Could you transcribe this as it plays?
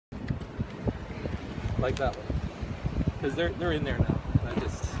like that one, because they're in there now. I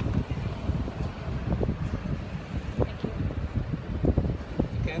just. Thank you.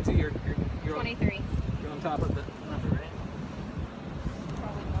 Mackenzie, you're 23. You're on top of the number, right?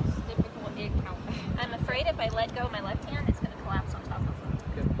 Probably the most difficult egg count. I'm afraid if I let go of my left hand, it's going to collapse on top of them.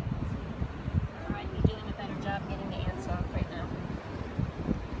 Okay. I might be doing a better job getting the ants off right now.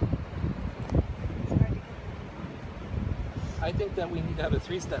 It's hard to get. I think that we need to have a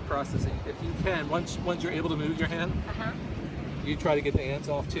 3-step processing. If you can, once you're able to move your hand, you try to get the ants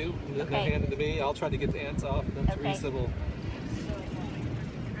off too. And then hand it to me. I'll try to get the ants off, and then Teresa will,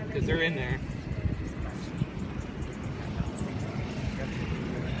 because they're in there.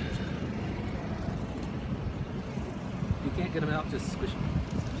 You can't get them out, just squish them.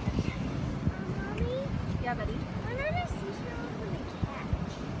 Mommy, Yeah, buddy. when are the seashells going to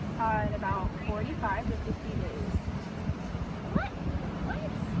catch? In about 45 to 50 days.